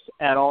pleased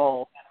at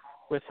all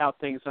with how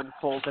things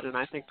unfolded, and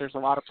I think there's a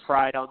lot of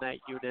pride on that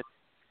unit.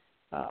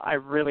 I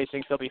really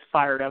think they'll be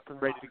fired up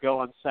and ready to go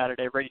on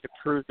Saturday, ready to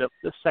prove that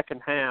the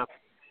second half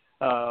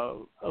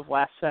of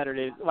last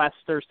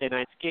Thursday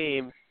night's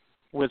game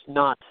was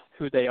not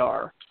who they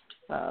are.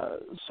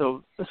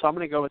 So I'm going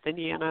to go with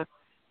Indiana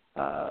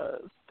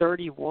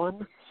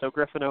 31. So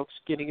Griffin Oaks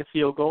getting a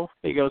field goal.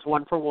 He goes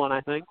 1 for 1,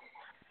 I think.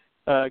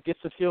 Gets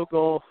a field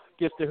goal,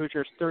 gives the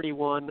Hoosiers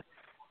 31,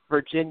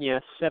 Virginia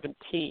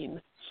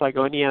 17. So I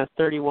go Indiana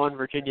 31,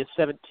 Virginia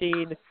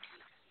 17.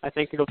 I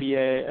think it'll be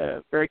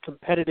a very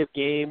competitive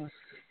game,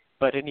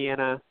 but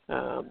Indiana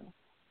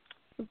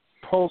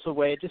pulls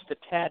away just a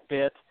tad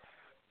bit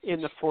in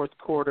the fourth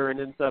quarter and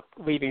ends up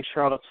leaving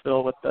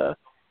Charlottesville with the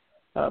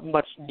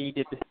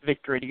much-needed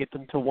victory to get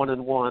them to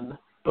 1-1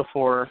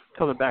 before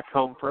coming back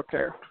home for a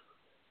pair.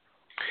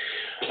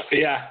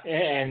 Yeah,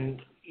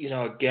 and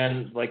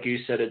again, like you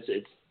said,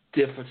 it's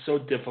so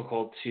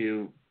difficult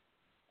to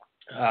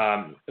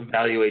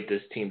evaluate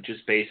this team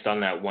just based on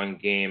that one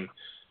game,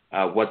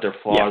 what their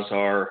flaws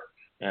are,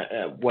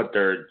 what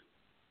their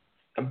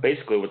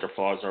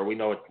flaws are. We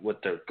know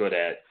what they're good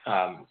at.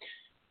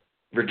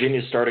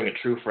 Virginia's starting a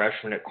true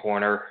freshman at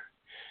corner.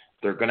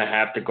 They're going to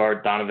have to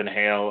guard Donovan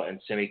Hale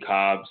and Simi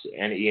Cobbs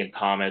and Ian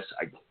Thomas.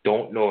 I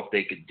don't know if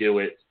they could do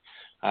it.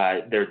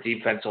 Their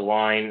defensive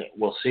line,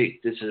 we'll see.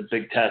 This is a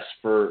big test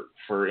for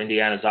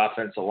Indiana's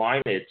offensive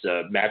line. It's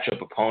a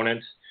matchup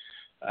opponent,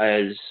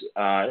 as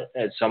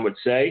some would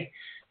say.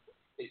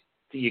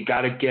 You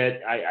got to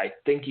get – I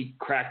think you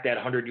cracked that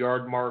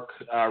 100-yard mark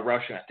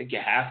rushing. I think you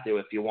have to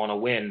if you want to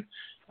win.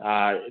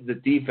 The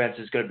defense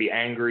is going to be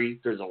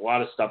angry. There's a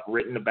lot of stuff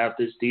written about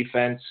this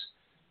defense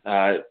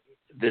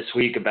this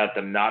week about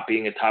them not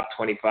being a top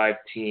 25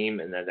 team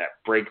and that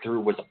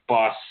breakthrough was a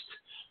bust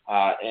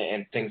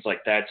and things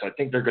like that. So I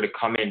think they're going to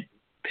come in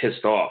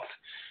pissed off.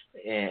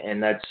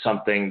 And that's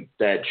something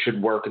that should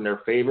work in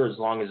their favor as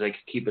long as they can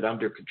keep it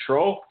under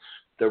control.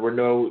 There were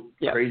no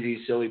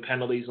crazy, silly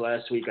penalties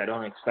last week. I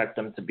don't expect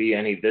them to be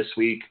any this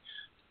week.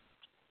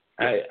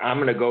 I'm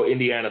going to go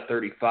Indiana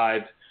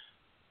 35,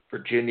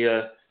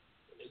 Virginia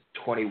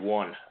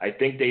 21. I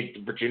think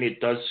Virginia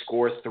does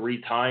score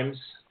 3 times,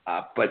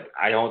 but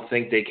I don't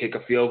think they kick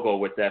a field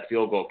goal with that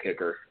field goal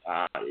kicker.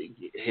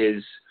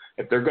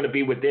 If they're going to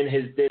be within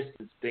his distance,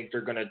 I think they're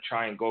going to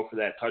try and go for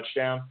that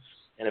touchdown.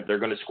 And if they're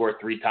going to score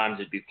 3 times,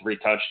 it'd be 3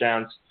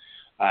 touchdowns.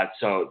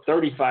 So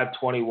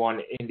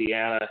 35-21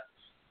 Indiana.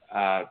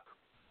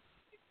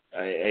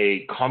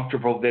 A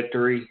comfortable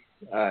victory,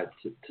 to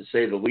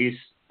say the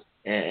least,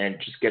 and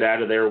just get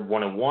out of there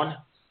 1-1.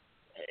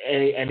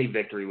 Any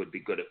victory would be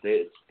good.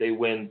 If they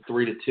win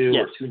 3-2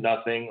 or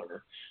 2-0,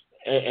 or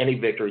any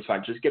victory is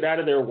fine. Just get out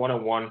of there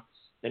 1-1.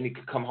 Then you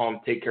can come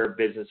home, take care of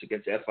business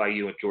against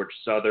FIU and Georgia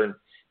Southern,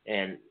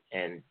 and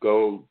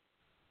go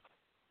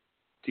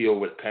deal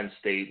with Penn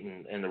State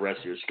and the rest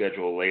of your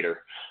schedule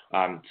later.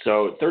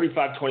 So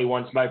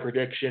 35-21 is my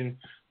prediction.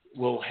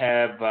 We'll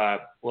have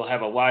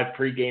a live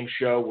pregame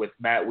show with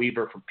Matt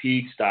Weber from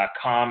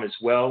Peegs.com as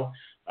well.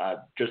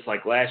 Just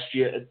like last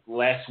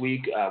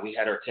week, we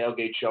had our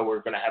tailgate show.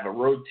 We're going to have a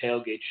road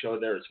tailgate show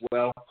there as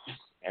well.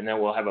 And then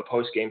we'll have a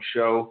postgame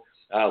show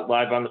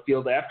live on the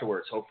field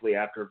afterwards, hopefully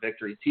after a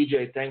victory.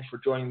 TJ, thanks for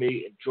joining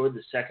me. Enjoyed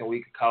the second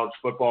week of college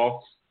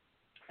football.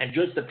 And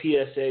just a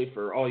PSA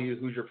for all you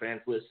Hoosier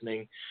fans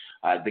listening,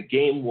 the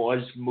game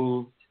was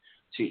moved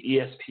to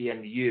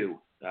ESPNU.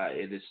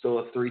 It is still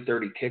a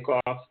 3:30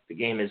 kickoff. The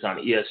game is on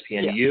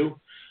ESPNU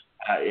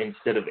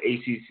instead of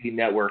ACC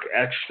Network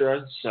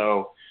Extra,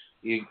 so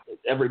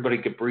everybody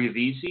could breathe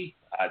easy.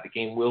 The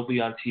game will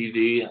be on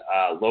TV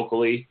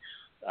locally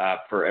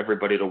for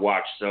everybody to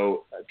watch.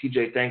 So,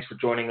 TJ, thanks for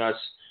joining us,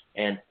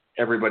 and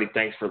everybody,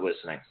 thanks for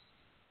listening.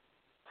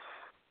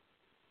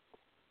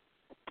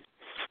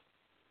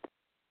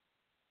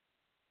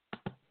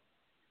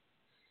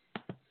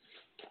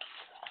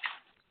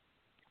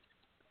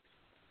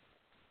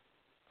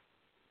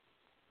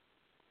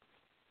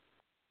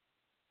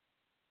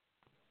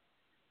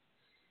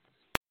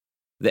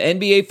 The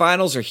NBA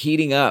Finals are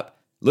heating up.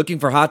 Looking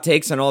for hot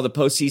takes on all the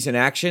postseason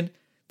action?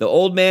 The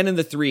Old Man and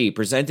the Three,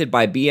 presented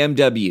by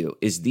BMW,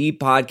 is the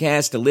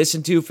podcast to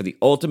listen to for the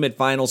ultimate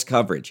finals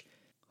coverage.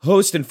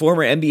 Host and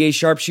former NBA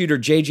sharpshooter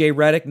JJ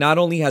Redick not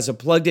only has a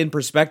plugged-in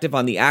perspective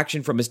on the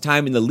action from his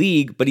time in the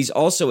league, but he's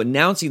also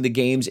announcing the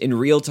games in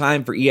real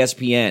time for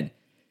ESPN.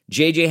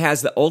 JJ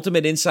has the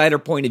ultimate insider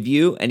point of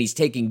view, and he's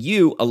taking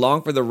you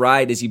along for the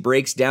ride as he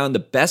breaks down the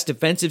best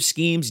defensive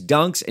schemes,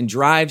 dunks, and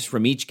drives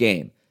from each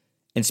game.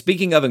 And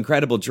speaking of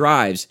incredible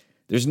drives,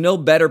 there's no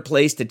better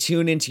place to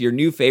tune into your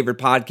new favorite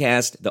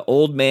podcast, The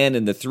Old Man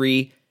and the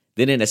Three,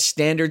 than in a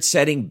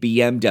standard-setting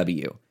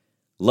BMW.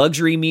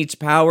 Luxury meets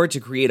power to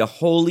create a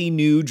wholly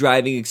new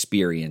driving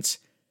experience.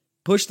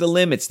 Push the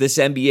limits this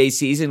NBA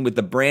season with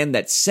the brand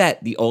that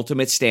set the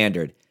ultimate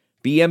standard,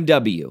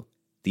 BMW,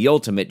 the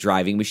ultimate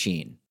driving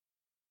machine.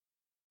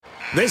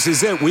 This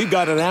is it. We've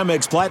got an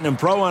Amex Platinum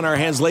Pro on our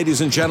hands,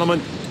 ladies and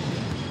gentlemen.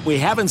 We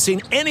haven't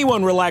seen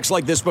anyone relax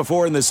like this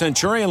before in the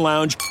Centurion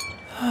Lounge.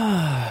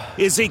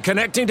 Is he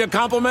connecting to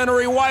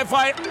complimentary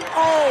Wi-Fi?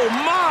 Oh,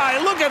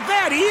 my! Look at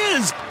that! He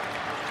is!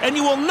 And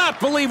you will not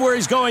believe where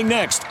he's going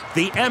next.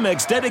 The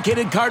Amex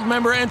dedicated card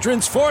member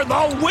entrance for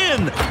the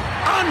win!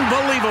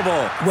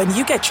 Unbelievable! When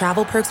you get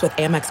travel perks with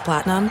Amex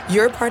Platinum,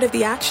 you're part of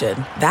the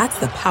action. That's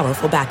the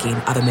powerful backing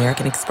of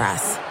American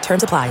Express.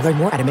 Terms apply. Learn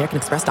more at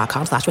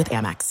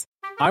americanexpress.com/withAmex.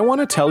 I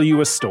want to tell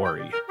you a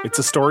story. It's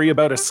a story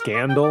about a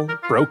scandal,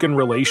 broken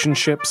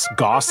relationships,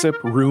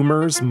 gossip,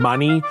 rumors,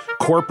 money,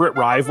 corporate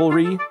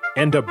rivalry,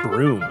 and a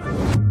broom.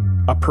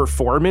 A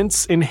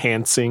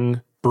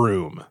performance-enhancing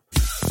broom.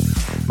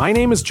 My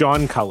name is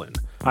John Cullen.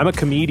 I'm a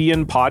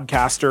comedian,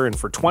 podcaster, and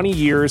for 20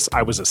 years,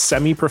 I was a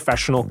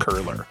semi-professional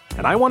curler.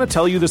 And I want to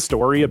tell you the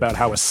story about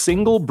how a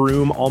single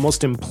broom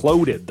almost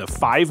imploded the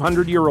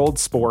 500-year-old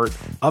sport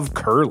of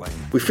curling.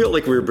 We felt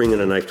like we were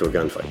bringing a knife to a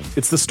gunfight.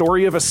 It's the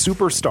story of a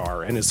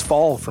superstar and his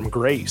fall from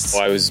grace.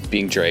 I was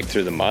being dragged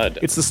through the mud.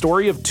 It's the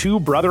story of two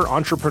brother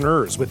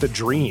entrepreneurs with a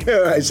dream.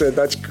 I said,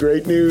 that's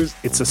great news.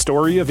 It's a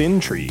story of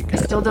intrigue. I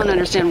still don't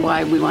understand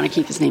why we want to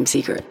keep his name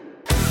secret.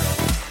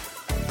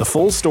 The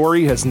full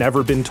story has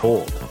never been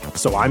told,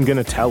 so I'm going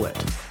to tell it.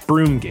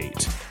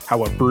 Broomgate,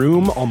 how a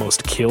broom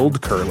almost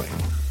killed curling.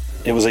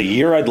 It was a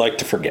year I'd like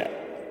to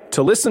forget.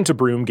 To listen to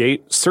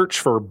Broomgate,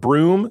 search for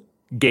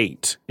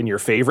Broomgate in your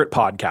favorite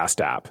podcast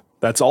app.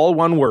 That's all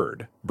one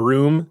word,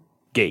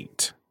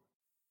 Broomgate.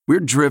 We're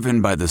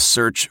driven by the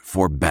search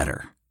for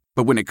better.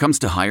 But when it comes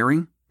to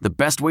hiring, the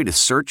best way to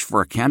search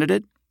for a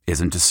candidate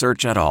isn't to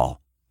search at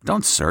all.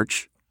 Don't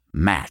search,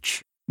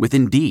 match with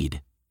Indeed.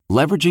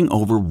 Leveraging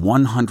over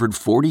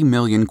 140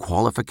 million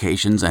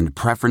qualifications and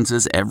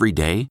preferences every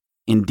day,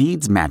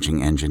 Indeed's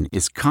matching engine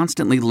is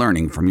constantly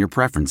learning from your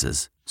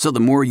preferences. So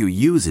the more you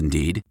use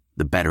Indeed,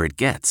 the better it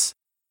gets.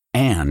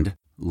 And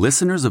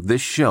listeners of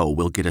this show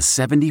will get a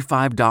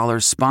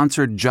 $75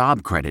 sponsored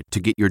job credit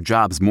to get your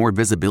jobs more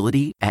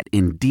visibility at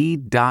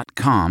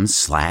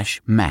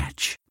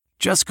Indeed.com/match.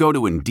 Just go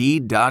to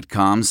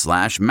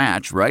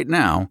Indeed.com/match right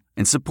now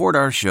and support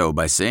our show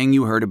by saying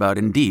you heard about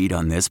Indeed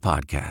on this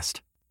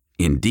podcast.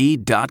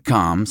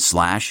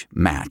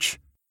 Indeed.com/match.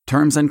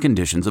 Terms and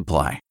conditions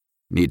apply.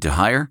 Need to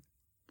hire?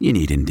 You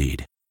need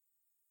Indeed.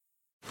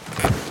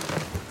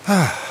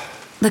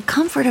 The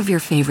comfort of your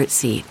favorite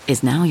seat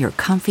is now your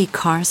comfy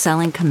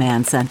car-selling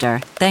command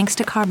center, thanks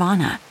to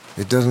Carvana.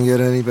 It doesn't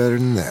get any better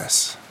than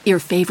this. Your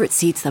favorite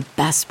seat's the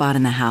best spot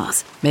in the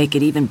house. Make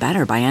it even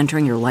better by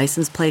entering your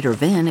license plate or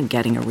VIN and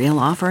getting a real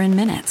offer in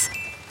minutes.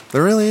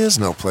 There really is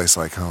no place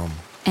like home.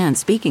 And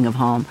speaking of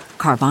home,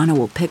 Carvana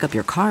will pick up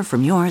your car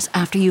from yours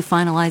after you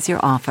finalize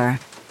your offer.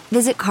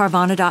 Visit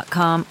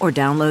Carvana.com or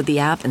download the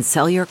app and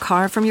sell your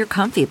car from your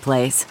comfy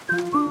place.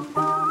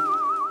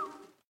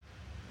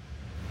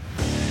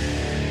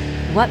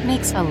 What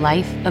makes a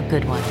life a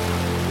good one?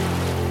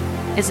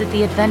 Is it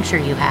the adventure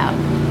you have?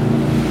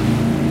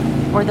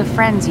 Or the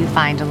friends you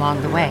find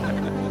along the way?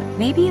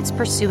 Maybe it's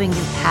pursuing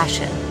your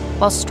passion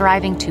while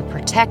striving to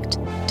protect,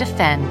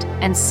 defend,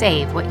 and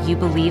save what you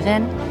believe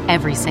in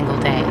every single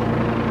day.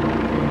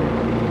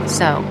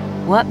 So,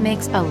 what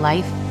makes a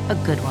life a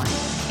good one?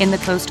 In the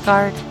Coast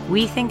Guard,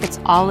 we think it's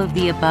all of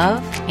the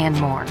above and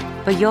more,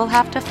 but you'll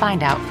have to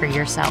find out for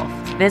yourself.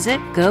 Visit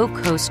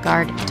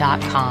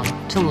GoCoastGuard.com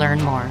to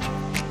learn more.